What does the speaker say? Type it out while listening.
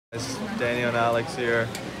It's Daniel and Alex here,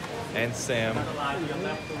 and Sam,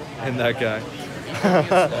 and that guy.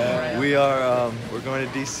 We are, we're going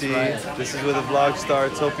to DC. This is where the vlog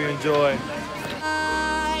starts. Hope you enjoy.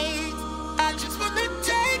 I just wanna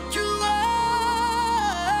take you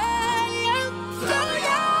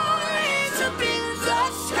up in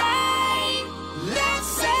the sky. Let's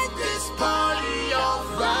set this party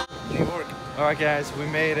off. New York. All right, guys, we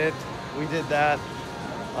made it. We did that.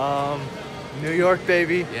 New York,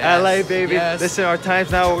 baby. Yes, LA, baby. yes. Listen, our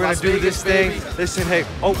time's now. We're gonna do this thing. Baby. Listen, hey.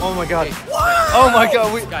 Oh my God. Oh my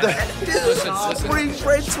God. Listen. Spring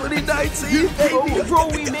break 2019, baby. Bro,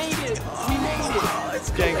 we made it. We made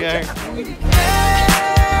it. Gang, gang.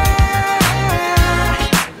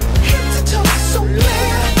 Hit the toe so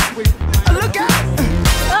clear. Look out.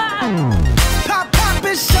 Pop,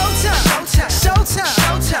 it's showtime.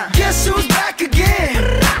 Guess who's back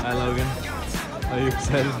again? Hi, Logan. Are you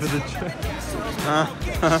excited for the trip?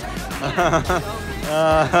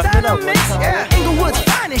 Inglewood's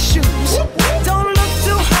finest shoes. Don't look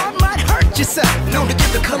too hard, might hurt yourself. Known to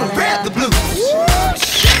give the color red the blues.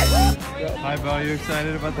 Hi, Bo. Are you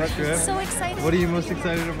excited about the trip? So excited. What are you most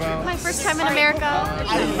excited about? My first time in America.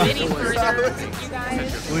 Any further, you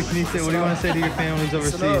guys? What can you say? What do you want to say to your families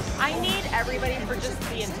overseas? I need everybody for just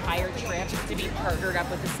the entire trip to be partnered up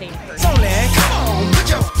with the same person. So let come on, put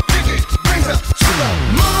your pinky rings up to the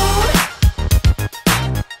moon.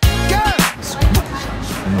 Girls.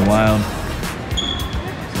 In the wild.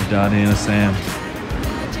 So Dottie and a Sam.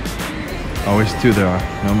 Always two there are.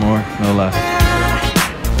 No more, no less.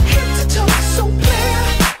 Hit the toe so clear.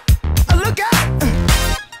 Look out.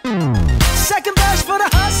 Second verse for the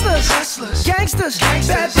hustlers. Gangsters.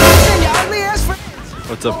 Bad bitches and your ugly ass friends.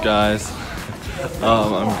 What's up, guys?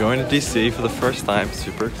 I'm going to DC for the first time.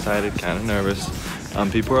 Super excited, kind of nervous.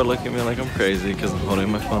 People are looking at me like I'm crazy because I'm holding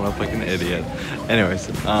my phone up like an idiot. Anyways,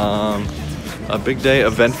 a big day,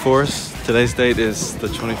 event for us. Today's date is the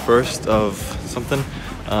 21st of something.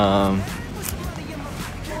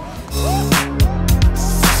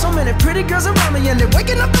 So many pretty girls around me and they're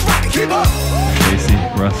waking up the rocket. Keep up. Casey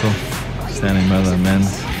Russell standing by the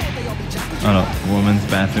men's, women's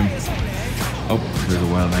bathroom. Oh, there's a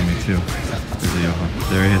wild Amy too. There's a Johan.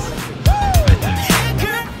 There he is. Right there.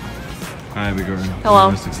 Hi, Big Gordon. Hello. What are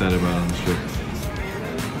you most excited about on this trip?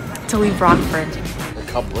 To leave Rockford. A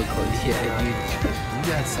couple of chords. Yeah, dude. You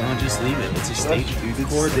got someone, just leave it. It's a state.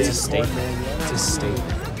 It's a state. It's a state.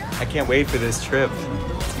 I can't wait for this trip.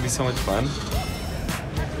 It's gonna be so much fun.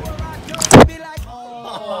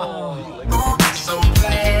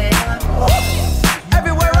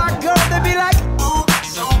 Everywhere I go, they be like,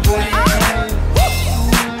 so bad.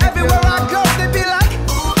 Everywhere I go, they be like,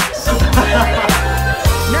 so bad.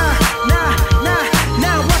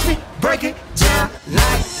 Nah, watch me break it down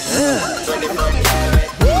like,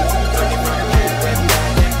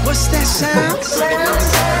 What's that sound?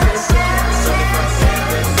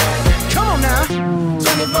 Come on now.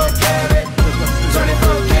 24 karat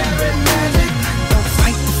magic. Don't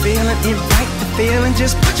fight the feeling, invite the feeling.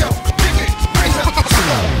 Just put your pinky rings up to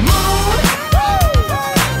the moon.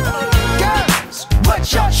 Girls, what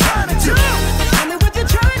y'all trying to do? Tell me what you're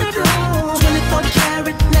trying to do. 24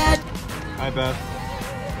 karat magic. Hi, Beth.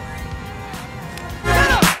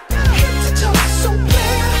 Hit the toe so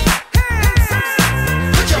clear.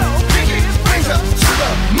 Put your pinky rings up to the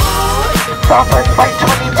moon. Southwest Flight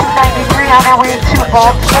 2293 on our way to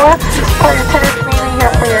Baltimore. For your attendants mainly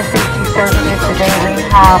here for your safety services today, we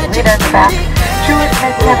have Rita in the back, Juliet,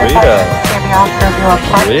 Miss Heather, and we also do a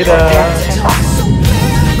flight.